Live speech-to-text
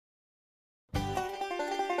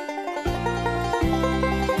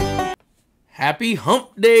Happy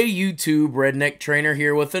Hump Day, YouTube. Redneck Trainer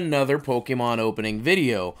here with another Pokemon opening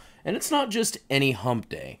video. And it's not just any hump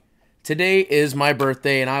day. Today is my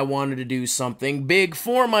birthday and I wanted to do something big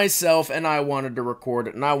for myself and I wanted to record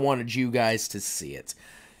it and I wanted you guys to see it.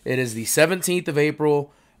 It is the 17th of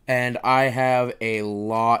April and I have a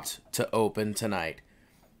lot to open tonight.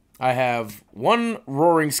 I have one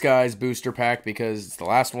Roaring Skies booster pack because it's the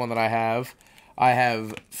last one that I have. I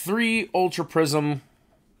have 3 Ultra Prism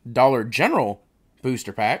Dollar General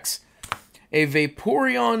booster packs, a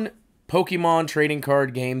Vaporeon Pokemon Trading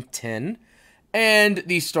Card Game 10, and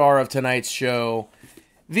the star of tonight's show,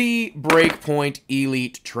 the Breakpoint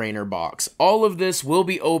Elite Trainer Box. All of this will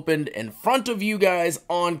be opened in front of you guys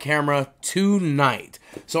on camera tonight.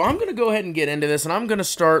 So I'm going to go ahead and get into this, and I'm going to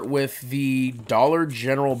start with the Dollar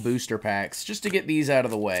General booster packs, just to get these out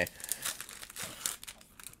of the way.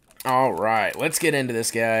 Alright, let's get into this,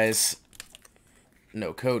 guys.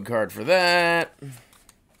 No code card for that.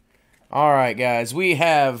 Alright, guys, we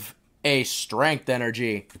have a Strength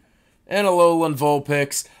Energy and a Lowland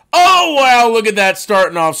Vulpix. Oh, wow, look at that,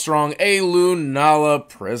 starting off strong. A Lunala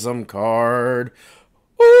Prism card.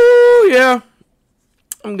 Ooh, yeah.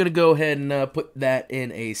 I'm going to go ahead and put that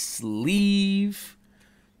in a sleeve.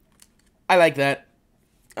 I like that.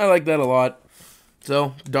 I like that a lot.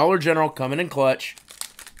 So, Dollar General coming in clutch.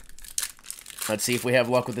 Let's see if we have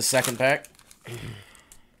luck with the second pack.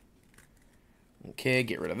 Okay,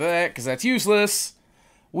 get rid of that, because that's useless.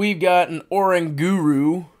 We've got an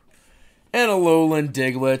Oranguru and a Lowland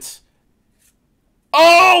Diglett.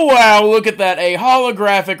 Oh, wow, look at that. A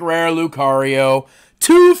holographic rare Lucario.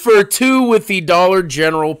 2 for 2 with the Dollar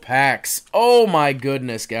General packs. Oh, my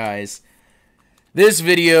goodness, guys. This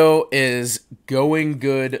video is going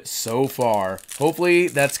good so far. Hopefully,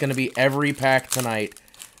 that's going to be every pack tonight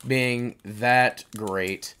being that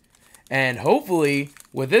great. And hopefully,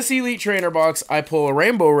 with this Elite Trainer box, I pull a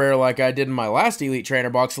Rainbow Rare like I did in my last Elite Trainer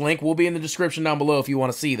box. Link will be in the description down below if you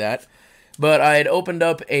want to see that. But I had opened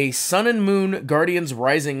up a Sun and Moon Guardians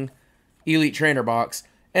Rising Elite Trainer box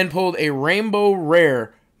and pulled a Rainbow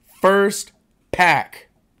Rare first pack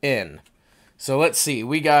in. So let's see.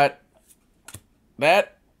 We got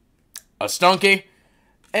that, a Stunky,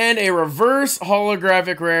 and a reverse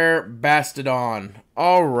holographic rare Bastodon.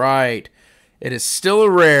 Alright. It is still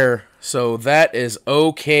a rare, so that is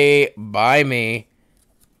okay by me.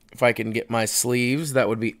 If I can get my sleeves, that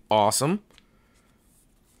would be awesome.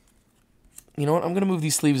 You know what? I'm going to move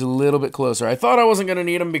these sleeves a little bit closer. I thought I wasn't going to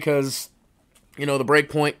need them because, you know, the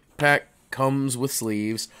Breakpoint pack comes with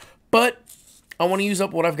sleeves. But I want to use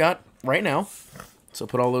up what I've got right now. So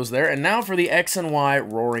put all those there. And now for the X and Y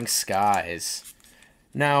Roaring Skies.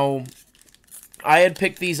 Now, I had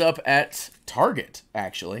picked these up at Target,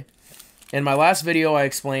 actually. In my last video, I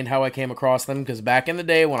explained how I came across them, because back in the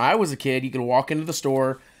day when I was a kid, you could walk into the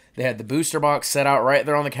store, they had the booster box set out right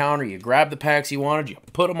there on the counter, you grab the packs you wanted, you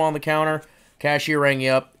put them on the counter, cashier rang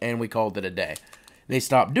you up, and we called it a day. They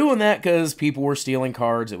stopped doing that because people were stealing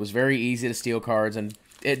cards, it was very easy to steal cards, and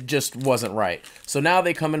it just wasn't right. So now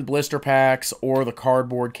they come in blister packs or the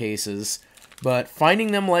cardboard cases, but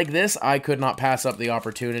finding them like this, I could not pass up the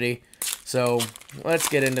opportunity. So, let's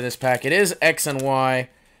get into this pack. It is X and Y.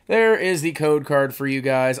 There is the code card for you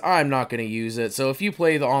guys. I'm not going to use it. So, if you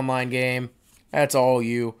play the online game, that's all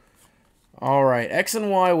you. Alright, X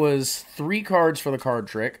and Y was 3 cards for the card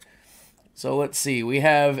trick. So, let's see. We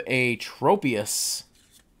have a Tropius,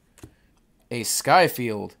 a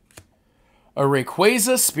Skyfield, a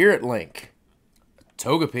Rayquaza Spirit Link, a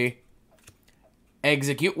Togepi,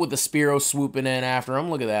 Execute with the Spearow swooping in after him.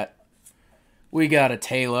 Look at that. We got a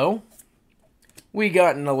Talo. We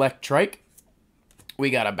got an Electrike. We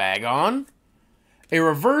got a Bagon. A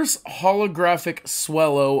reverse holographic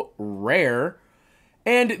Swellow rare.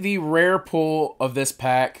 And the rare pull of this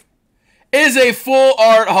pack is a full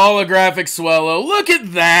art holographic Swellow. Look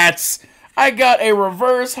at that! I got a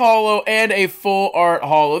reverse holo and a full art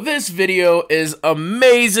holo. This video is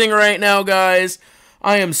amazing right now, guys.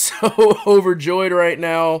 I am so overjoyed right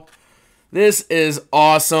now. This is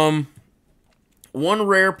awesome. One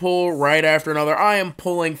rare pull right after another. I am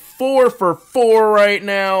pulling 4 for 4 right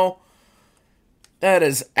now. That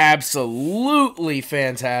is absolutely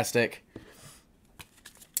fantastic.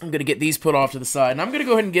 I'm going to get these put off to the side. And I'm going to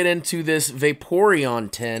go ahead and get into this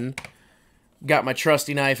Vaporeon tin. Got my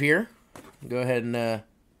trusty knife here. Go ahead and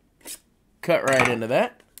cut right into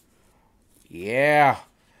that. Yeah.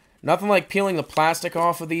 Nothing like peeling the plastic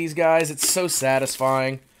off of these guys. It's so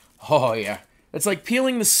satisfying. Oh, yeah. It's like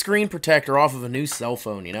peeling the screen protector off of a new cell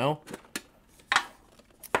phone, you know?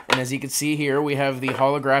 And as you can see here, we have the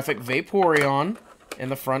holographic Vaporeon in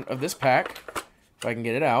the front of this pack. If I can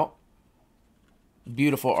get it out.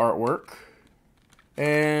 Beautiful artwork.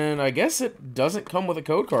 And I guess it doesn't come with a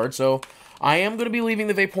code card, so I am going to be leaving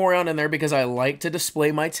the Vaporeon in there because I like to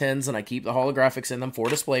display my 10s and I keep the holographics in them for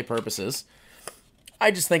display purposes. I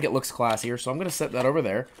just think it looks classier, so I'm going to set that over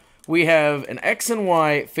there. We have an X and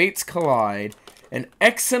Y Fates Collide, an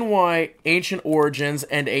X and Y Ancient Origins,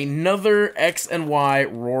 and another X and Y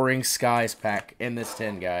Roaring Skies pack in this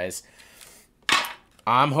tin, guys.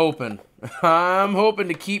 I'm hoping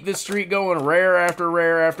to keep this streak going rare after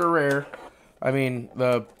rare after rare. I mean,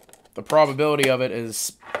 the probability of it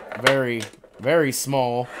is very, very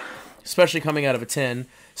small, especially coming out of a tin.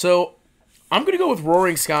 So, I'm going to go with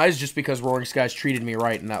Roaring Skies just because Roaring Skies treated me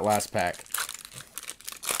right in that last pack.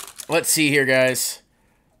 Let's see here, guys.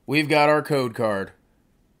 We've got our code card.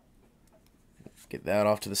 Get that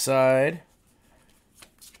off to the side.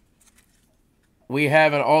 We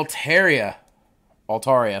have an Altaria,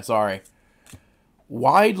 sorry.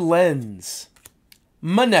 Wide Lens,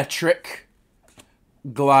 Manectric,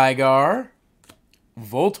 Gligar,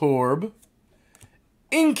 Voltorb,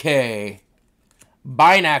 Inkay,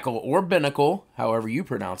 Binacle or Binacle, however you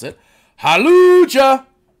pronounce it, Haluja,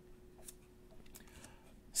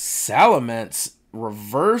 Salamence,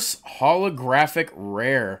 Reverse Holographic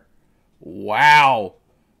Rare. Wow.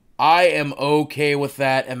 I am okay with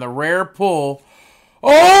that. And the rare pull.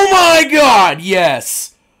 Oh my god,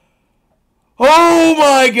 yes. Oh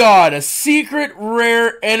my god, a secret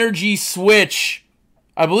rare energy switch.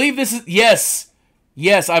 I believe this is,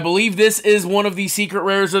 yes, I believe this is one of the secret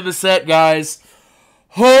rares of the set, guys.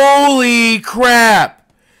 Holy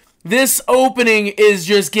crap. This opening is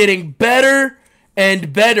just getting better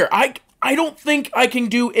and better. I don't think I can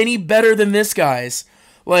do any better than this, guys.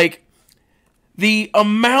 Like, the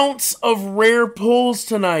amounts of rare pulls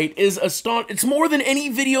tonight is astonishing. It's more than any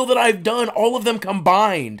video that I've done, all of them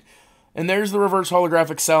combined. And there's the reverse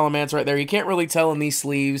holographic Salamence right there. You can't really tell in these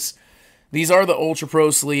sleeves. These are the Ultra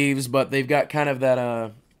Pro sleeves, but they've got kind of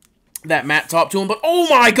that matte top to them. But oh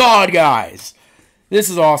my god, guys! This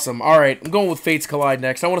is awesome. Alright, I'm going with Fates Collide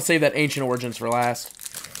next. I want to save that Ancient Origins for last.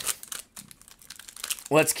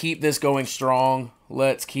 Let's keep this going strong.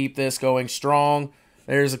 Let's keep this going strong.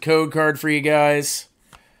 There's a code card for you guys.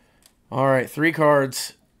 Alright, 3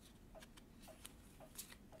 cards.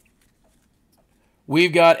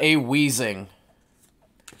 We've got a Weezing.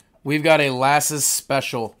 We've got a Lasses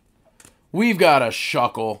Special. We've got a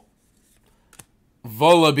Shuckle.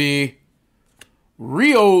 Vullaby.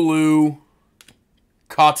 Riolu.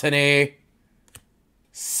 Cottonee.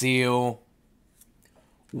 Seal.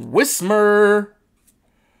 Whismur.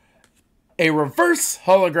 A reverse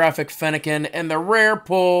holographic Fennekin, and the rare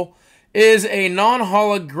pull is a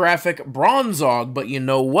non-holographic Bronzong. But you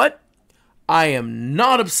know what? I am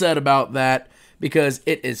not upset about that because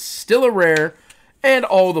it is still a rare, and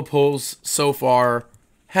all the pulls so far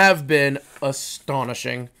have been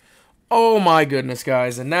astonishing. Oh my goodness,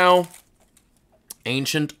 guys. And now,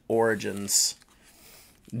 Ancient Origins.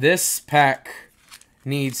 This pack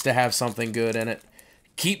needs to have something good in it.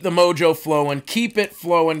 Keep the mojo flowing. Keep it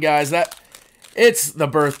flowing, guys. It's the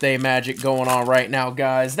birthday magic going on right now,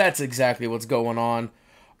 guys. That's exactly what's going on.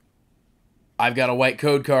 I've got a white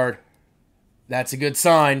code card. That's a good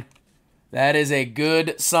sign. That is a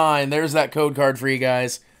good sign. There's that code card for you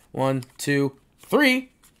guys. 1, 2, 3.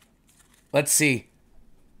 Let's see.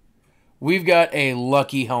 We've got a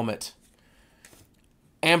lucky helmet.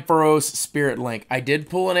 Ampharos Spirit Link. I did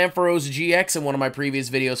pull an Ampharos GX in one of my previous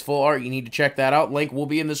videos. Full art. You need to check that out. Link will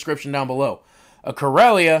be in the description down below. A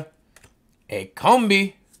Corellia. A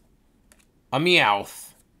Combi. A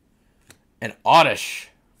Meowth. An Oddish.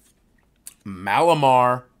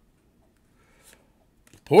 Malamar.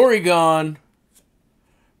 Porygon.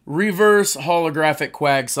 Reverse holographic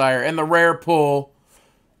Quagsire. And the rare pull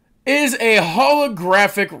is a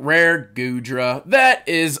holographic rare Goodra. That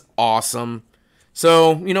is awesome.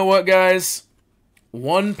 So, you know what, guys?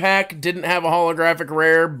 One pack didn't have a holographic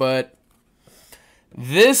rare, but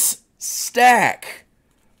this stack,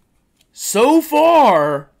 so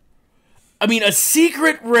far, I mean, a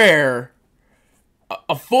secret rare,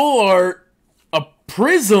 a full art, a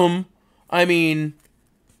prism, I mean,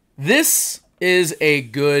 this is a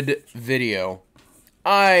good video.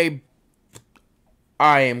 I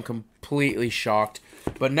am completely shocked.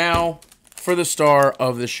 But now, for the star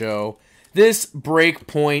of the show, this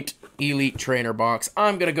Breakpoint Elite Trainer box.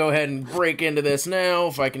 I'm going to go ahead and break into this now.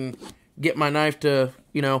 If I can get my knife to,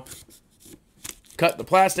 you know, cut the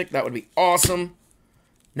plastic, that would be awesome.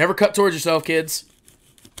 Never cut towards yourself, kids,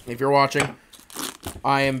 if you're watching.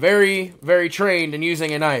 I am very, very trained in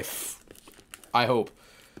using a knife. I hope.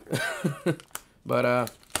 But,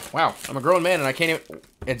 wow, I'm a grown man and I can't even...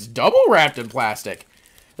 it's double wrapped in plastic.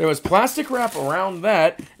 There was plastic wrap around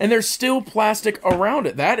that, and there's still plastic around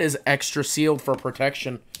it. That is extra sealed for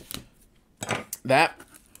protection. That,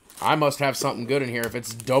 I must have something good in here if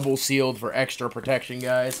it's double sealed for extra protection,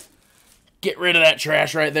 guys. Get rid of that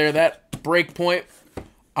trash right there. That break point,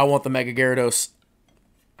 I want the Mega Gyarados.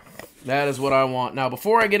 That is what I want. Now,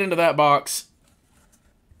 before I get into that box,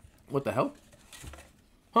 what the hell?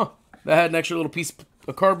 Huh, that had an extra little piece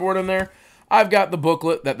of cardboard in there. I've got the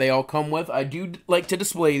booklet that they all come with. I do like to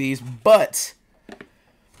display these, but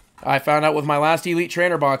I found out with my last Elite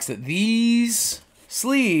Trainer box that these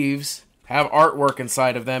sleeves have artwork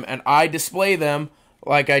inside of them, and I display them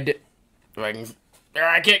like I did. I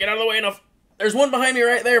can't get out of the way enough. There's one behind me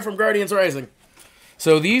right there from Guardians Rising.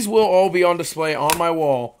 So these will all be on display on my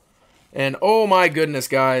wall. And oh my goodness,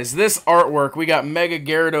 guys, this artwork, we got Mega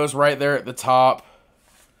Gyarados right there at the top.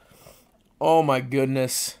 Oh my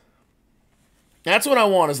goodness. That's what I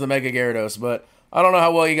want is the Mega Gyarados, but I don't know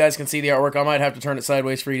how well you guys can see the artwork. I might have to turn it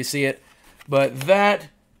sideways for you to see it. But that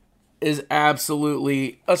is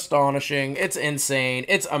absolutely astonishing. It's insane.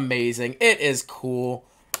 It's amazing. It is cool.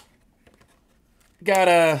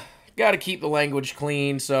 Gotta keep the language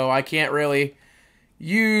clean, so I can't really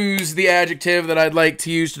use the adjective that I'd like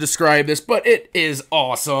to use to describe this, but it is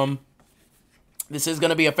awesome. This is going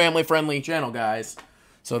to be a family-friendly channel, guys.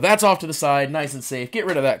 So that's off to the side, nice and safe. Get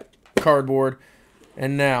rid of that cardboard.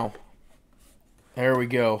 And now, there we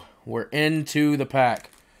go. We're into the pack.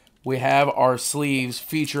 We have our sleeves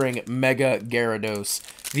featuring Mega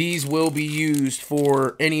Gyarados. These will be used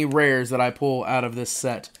for any rares that I pull out of this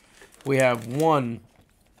set. We have 1,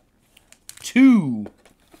 2,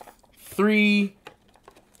 3,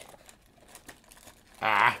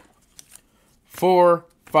 4,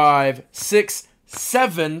 5, 6,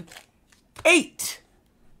 7, 8.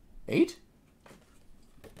 8?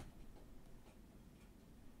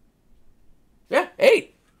 Yeah,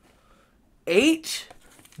 8. 8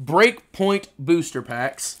 Breakpoint booster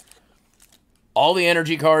packs. All the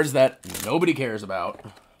energy cards that nobody cares about.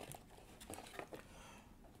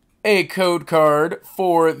 A code card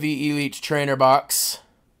for the Elite Trainer box.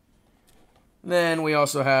 Then we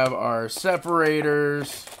also have our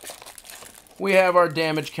separators. We have our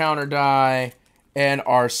damage counter die and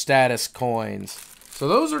our status coins. So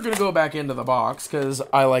those are going to go back into the box because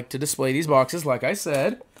I like to display these boxes, like I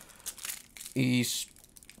said. These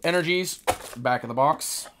energies back in the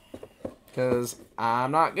box because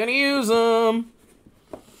I'm not going to use them.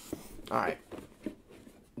 Alright.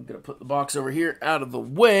 I'm going to put the box over here out of the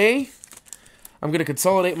way. I'm going to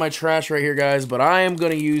consolidate my trash right here, guys, but I am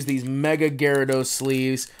going to use these Mega Gyarados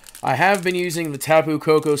sleeves. I have been using the Tapu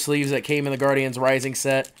Koko sleeves that came in the Guardians Rising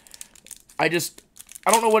set. I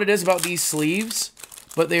don't know what it is about these sleeves,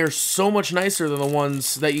 but they are so much nicer than the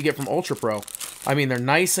ones that you get from Ultra Pro. I mean, they're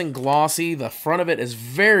nice and glossy. The front of it is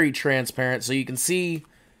very transparent, so you can see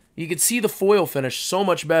the foil finish so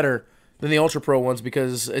much better than the Ultra Pro ones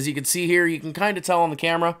because, as you can see here, you can kind of tell on the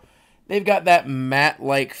camera, they've got that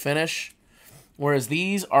matte-like finish, whereas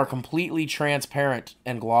these are completely transparent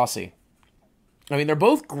and glossy. I mean, they're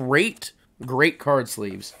both great card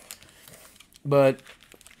sleeves, but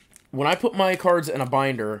when I put my cards in a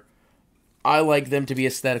binder, I like them to be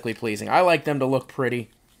aesthetically pleasing. I like them to look pretty.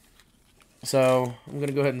 So, I'm going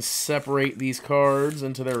to go ahead and separate these cards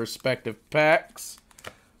into their respective packs.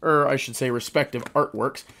 Or, I should say, respective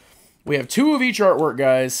artworks. We have 2 of each artwork,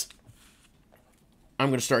 guys. I'm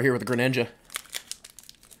going to start here with the Greninja.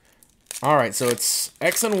 Alright, so it's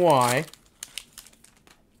X and Y.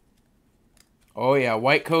 Oh, yeah,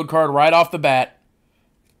 white code card right off the bat.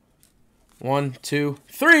 1, 2,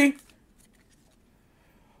 3.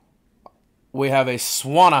 We have a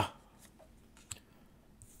Swanna.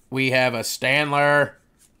 We have a Standler.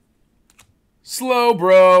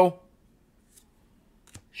 Slowbro.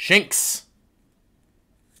 Shinx.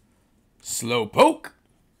 Slowpoke.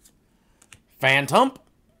 Phantump.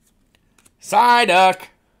 Psyduck.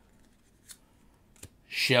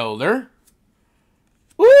 Shelter.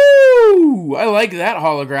 Woo! I like that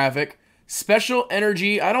holographic. Special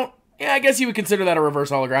Energy. I guess you would consider that a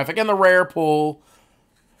reverse holographic. And the rare pull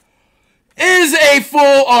is a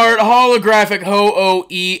full art holographic Ho-Oh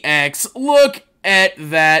EX. Look at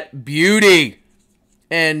that beauty.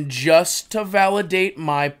 And just to validate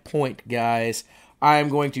my point, guys, I'm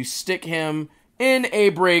going to stick him in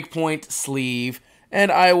a Breakpoint sleeve,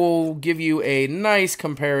 and I will give you a nice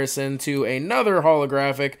comparison to another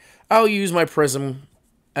holographic. I'll use my Prism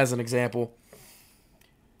as an example.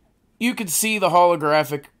 You can see the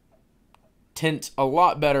holographic tint a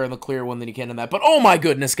lot better in the clear one than you can in that. But oh my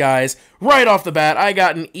goodness, guys, right off the bat, I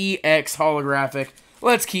got an EX holographic.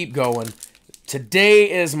 Let's keep going. Today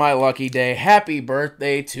is my lucky day. Happy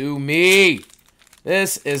birthday to me.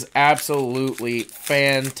 This is absolutely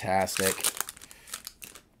fantastic.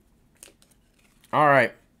 All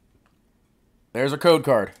right. There's a code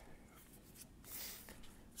card.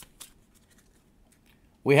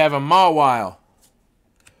 We have a Mawile.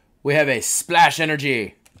 We have a Splash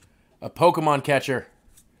Energy. A Pokemon Catcher.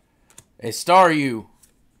 A Staryu.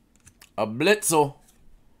 A Blitzel.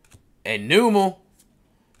 A Numel.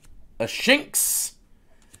 A Shinx.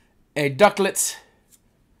 A Ducklet.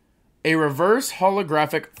 A reverse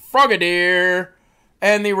holographic Frogadier.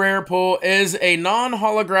 And the rare pull is a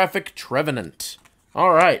non-holographic Trevenant.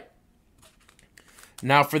 Alright.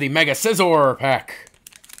 Now for the Mega Scizor pack.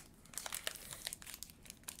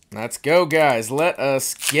 Let's go, guys. Let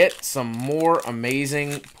us get some more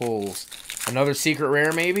amazing pulls. Another secret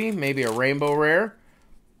rare, maybe? Maybe a rainbow rare.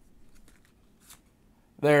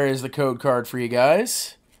 There is the code card for you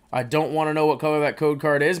guys. I don't want to know what color that code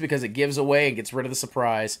card is because it gives away and gets rid of the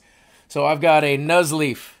surprise. So I've got a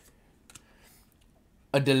Nuzleaf,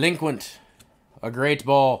 a Delinquent, a Great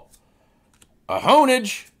Ball, a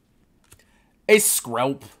Honedge, a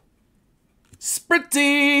Skrelp,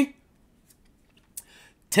 Spritzy,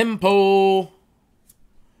 Tempo,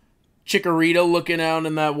 Chikorita looking out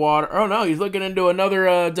in that water. Oh no, he's looking into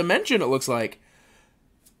another dimension, it looks like.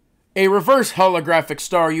 A reverse holographic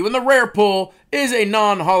Staryu, and the rare pull is a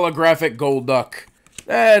non-holographic Golduck.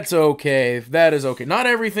 That's okay. That is okay. Not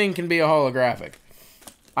everything can be a holographic.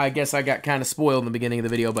 I guess I got kind of spoiled in the beginning of the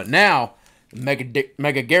video, but now, Mega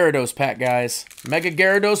Gyarados pack, guys. Mega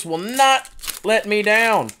Gyarados will not let me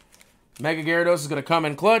down. Mega Gyarados is going to come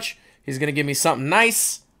in clutch. He's going to give me something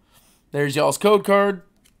nice. There's y'all's code card.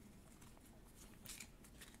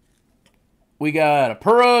 We got a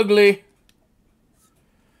Purugly.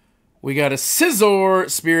 We got a Scizor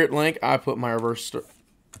Spirit Link. I put my reverse...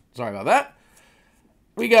 Sorry about that.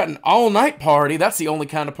 We got an all-night party. That's the only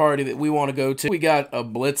kind of party that we want to go to. We got a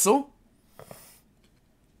Blitzel.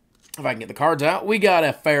 If I can get the cards out. We got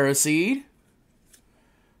a Ferroseed.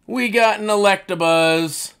 We got an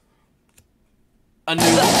Electabuzz. A Noodle.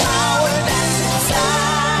 A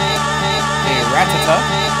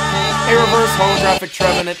Rattata. A reverse holographic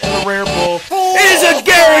Trevenant, and the rare pull is a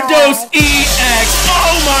Gyarados EX.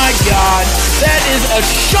 Oh my god, that is a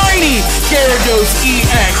shiny Gyarados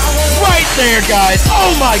EX right there, guys.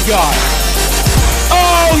 Oh my god.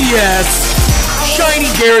 Oh yes, shiny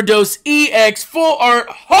Gyarados EX full art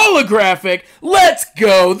holographic. Let's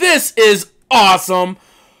go. This is awesome.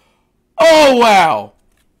 Oh wow.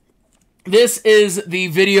 This is the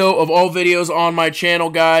video of all videos on my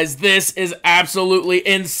channel, guys. This is absolutely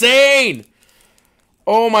insane.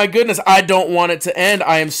 Oh my goodness, I don't want it to end.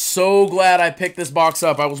 I am so glad I picked this box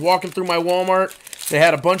up. I was walking through my Walmart. They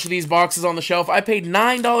had a bunch of these boxes on the shelf. I paid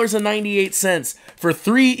 $9.98 for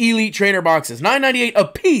 3 Elite Trainer boxes. $9.98 a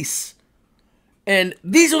piece. And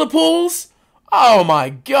these are the pulls? Oh my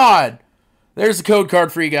god. There's the code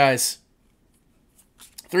card for you guys.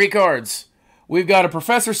 3 cards. We've got a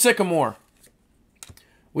Professor Sycamore.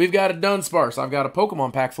 We've got a Dunsparce. I've got a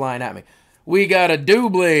Pokemon pack flying at me. We got a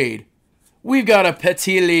Doublade. We've got a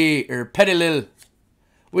Petilil.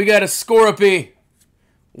 We got a Scorpy.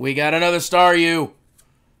 We got another Staryu.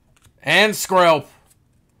 And Skrelp.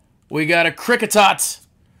 We got a Kricketot.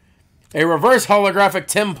 A reverse holographic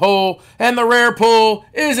Tempo. And the rare pull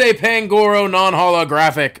is a Pangoro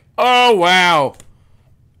non-holographic. Oh, wow.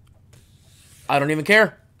 I don't even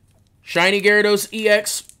care. Shiny Gyarados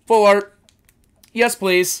EX, full art. Yes,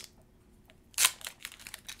 please.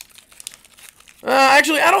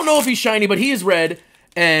 Actually, I don't know if he's shiny, but he is red.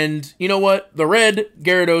 And you know what? The red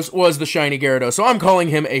Gyarados was the shiny Gyarados. So I'm calling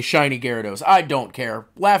him a shiny Gyarados. I don't care.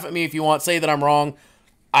 Laugh at me if you want. Say that I'm wrong.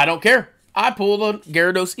 I don't care. I pulled a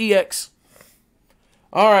Gyarados EX.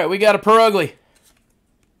 Alright, we got a Purugly.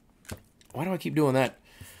 Why do I keep doing that?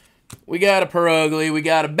 We got a Purugly. We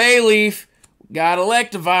got a Bayleaf. Got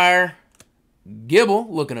Electivire, Gibble,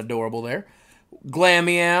 looking adorable there,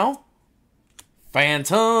 Glameow,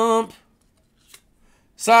 Phantump,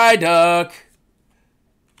 Psyduck,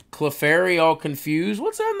 Clefairy all confused.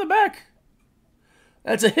 What's that in the back?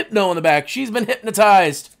 That's a Hypno in the back. She's been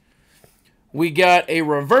hypnotized. We got a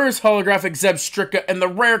reverse holographic Zebstrika, and the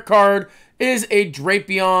rare card is a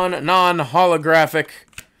Drapion non-holographic.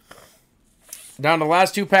 Down to the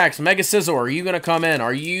last 2 packs. Mega Scizor, are you going to come in?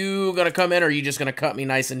 Are you going to come in, or are you just going to cut me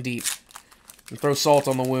nice and deep? And throw salt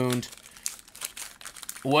on the wound.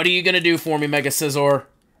 What are you going to do for me, Mega Scizor?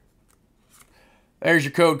 There's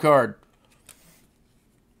your code card.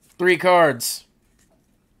 3 cards.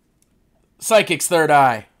 Psychic's Third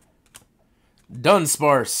Eye.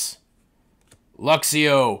 Dunsparce.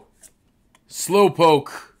 Luxio.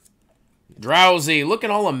 Slowpoke. Drowsy, looking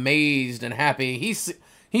all amazed and happy.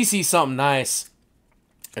 He sees something nice.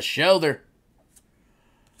 A Shelder.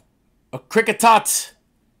 A Cricketot.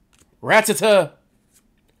 Rattata.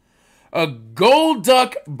 A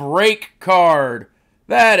Golduck break card.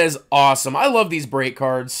 That is awesome. I love these break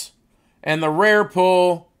cards. And the rare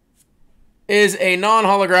pull is a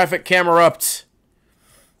non-holographic Camerupt.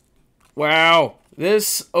 Wow.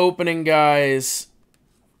 This opening, guys,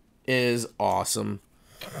 is awesome.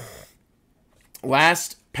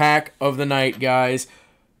 Last pack of the night, guys.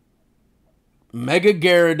 Mega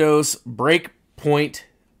Gyarados Breakpoint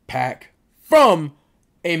pack from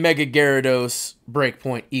a Mega Gyarados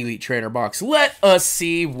Breakpoint Elite Trainer box. Let us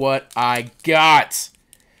see what I got.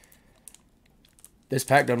 This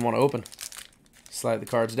pack doesn't want to open. Slide the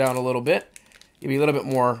cards down a little bit. Give you a little bit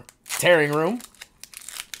more tearing room.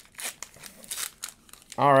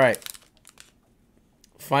 All right.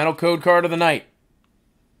 Final code card of the night.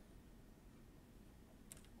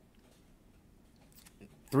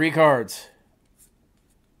 3 cards.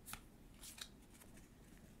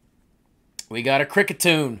 We got a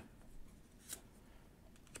Cricketune.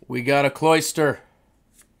 We got a Cloyster.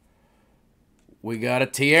 We got a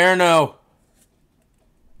Tierno.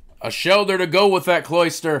 A Shelder to go with that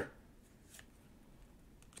Cloyster.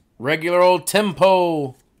 Regular old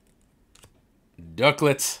Tempo.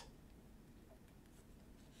 Ducklet.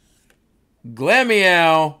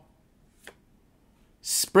 Glameow.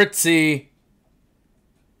 Spritzy.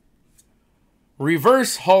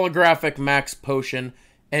 Reverse Holographic Max Potion.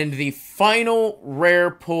 And the final rare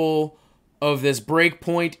pull of this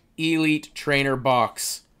Breakpoint Elite Trainer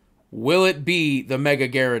box. Will it be the Mega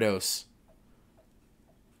Gyarados?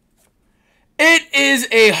 It is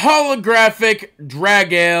a holographic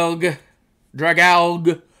Dragalg,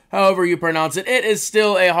 however you pronounce it. It is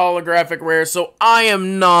still a holographic rare, so I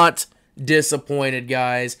am not disappointed,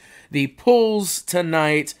 guys. The pulls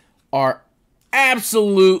tonight are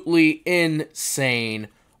absolutely insane.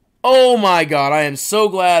 Oh my god, I am so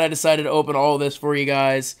glad I decided to open all this for you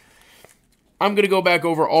guys. I'm going to go back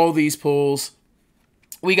over all these pulls.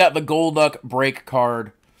 We got the Golduck break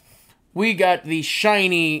card. We got the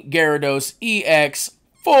shiny Gyarados EX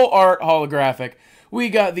full art holographic. We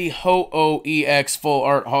got the Ho-Oh EX full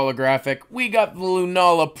art holographic. We got the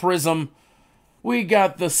Lunala Prism. We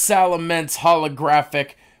got the Salamence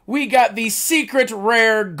holographic. We got the secret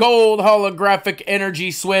rare gold holographic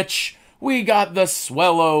energy switch. We got the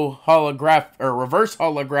Swellow reverse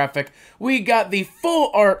holographic. We got the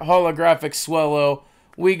full art holographic Swellow.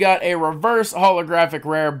 We got a reverse holographic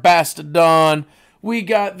rare Bastodon. We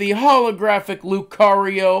got the holographic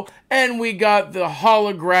Lucario. And we got the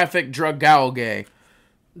holographic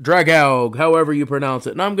Dragalg, however you pronounce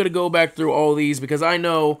it. And I'm going to go back through all these because I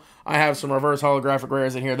know I have some reverse holographic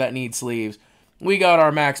rares in here that need sleeves. We got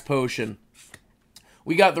our Max Potion.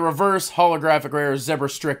 We got the reverse holographic rare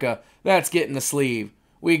Zebrastrika. That's getting the sleeve.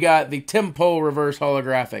 We got the Tempo reverse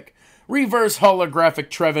holographic. Reverse holographic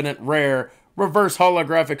Trevenant rare. Reverse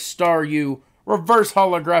holographic Staryu. Reverse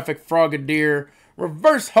holographic Frogadier.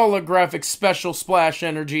 Reverse holographic Special Splash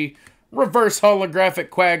Energy. Reverse holographic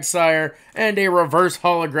Quagsire. And a reverse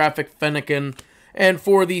holographic Fennekin. And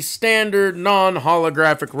for the standard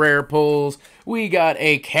non-holographic rare pulls, we got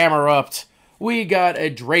a Camerupt. We got a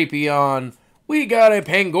Drapion. We got a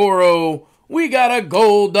Pangoro. We got a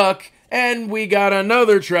Golduck. And we got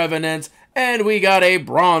another Trevenant. And we got a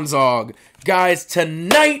Bronzong. Guys,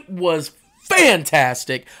 tonight was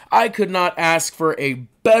fantastic. I could not ask for a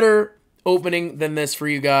better opening than this for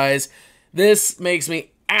you guys. This makes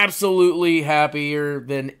me absolutely happier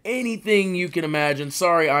than anything you can imagine.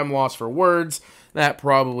 Sorry, I'm lost for words. That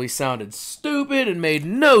probably sounded stupid and made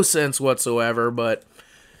no sense whatsoever, but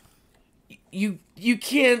you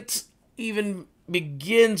can't even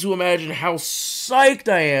begin to imagine how psyched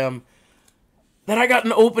I am that I got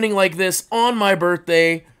an opening like this on my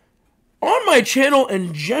birthday, on my channel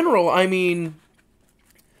in general. I mean,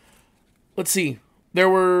 let's see. There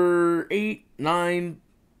were 8, 9,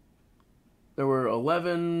 there were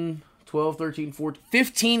 11, 12, 13, 14,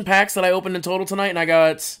 15 packs that I opened in total tonight, and I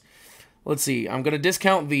got, let's see, I'm going to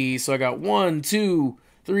discount these. So I got 1, 2,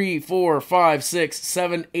 3, 4, 5, 6,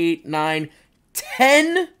 7, 8, 9,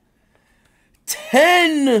 10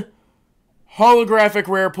 holographic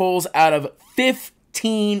rare pulls out of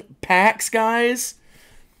 15 packs, guys.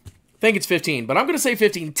 I think it's 15, but I'm going to say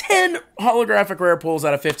 15. 10 holographic rare pulls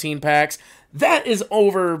out of 15 packs. That is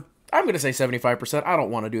over, I'm going to say 75%. I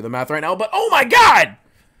don't want to do the math right now, but oh my god!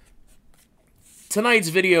 Tonight's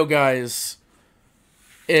video, guys,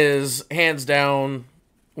 is hands down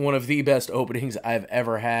one of the best openings I've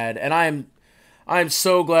ever had, and I'm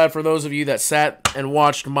so glad for those of you that sat and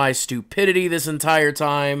watched my stupidity this entire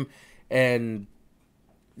time and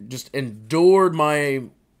just endured my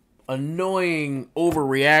annoying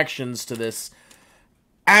overreactions to this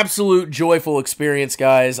absolute joyful experience,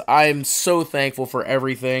 guys. I'm so thankful for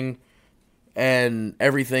everything, and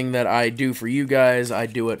everything that I do for you guys, I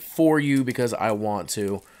do it for you because I want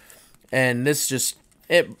to. And this just,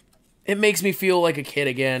 it makes me feel like a kid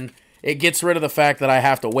again. It gets rid of the fact that I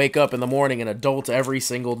have to wake up in the morning and adult every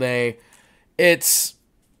single day. It's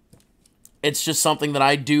just something that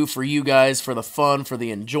I do for you guys, for the fun, for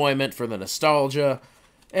the enjoyment, for the nostalgia.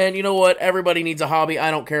 And you know what? Everybody needs a hobby. I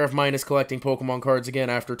don't care if mine is collecting Pokemon cards again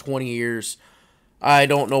after 20 years. I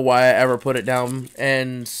don't know why I ever put it down.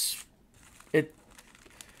 And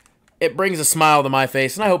it brings a smile to my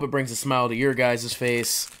face, and I hope it brings a smile to your guys'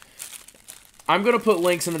 face. I'm going to put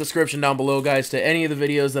links in the description down below, guys, to any of the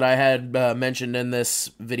videos that I had mentioned in this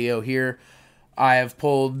video here. I have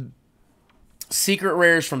pulled secret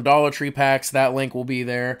rares from Dollar Tree packs. That link will be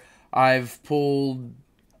there. I've pulled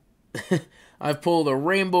I've pulled a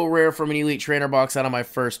rainbow rare from an Elite Trainer box out of my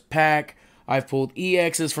first pack. I've pulled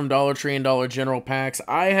EXs from Dollar Tree and Dollar General packs.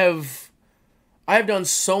 I've done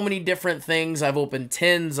so many different things. I've opened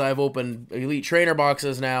tins. I've opened Elite Trainer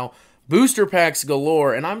boxes now. Booster packs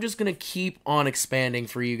galore. And I'm just going to keep on expanding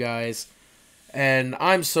for you guys. And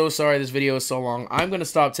I'm so sorry this video is so long. I'm going to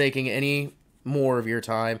stop taking any more of your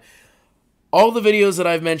time. All the videos that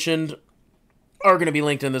I've mentioned are going to be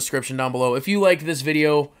linked in the description down below. If you liked this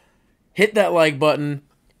video, hit that like button,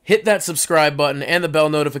 hit that subscribe button, and the bell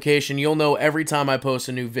notification. You'll know every time I post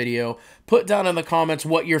a new video. Put down in the comments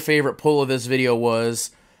what your favorite pull of this video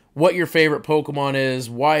was, what your favorite Pokemon is,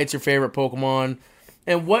 why it's your favorite Pokemon,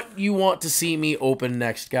 and what you want to see me open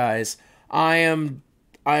next, guys. I'm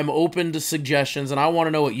open to suggestions, and I want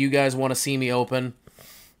to know what you guys want to see me open.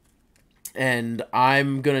 And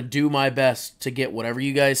I'm going to do my best to get whatever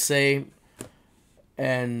you guys say.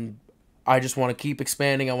 And I just want to keep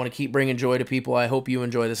expanding. I want to keep bringing joy to people. I hope you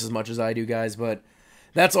enjoy this as much as I do, guys. But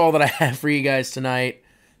that's all that I have for you guys tonight.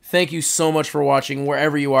 Thank you so much for watching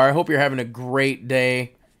wherever you are. I hope you're having a great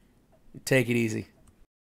day. Take it easy.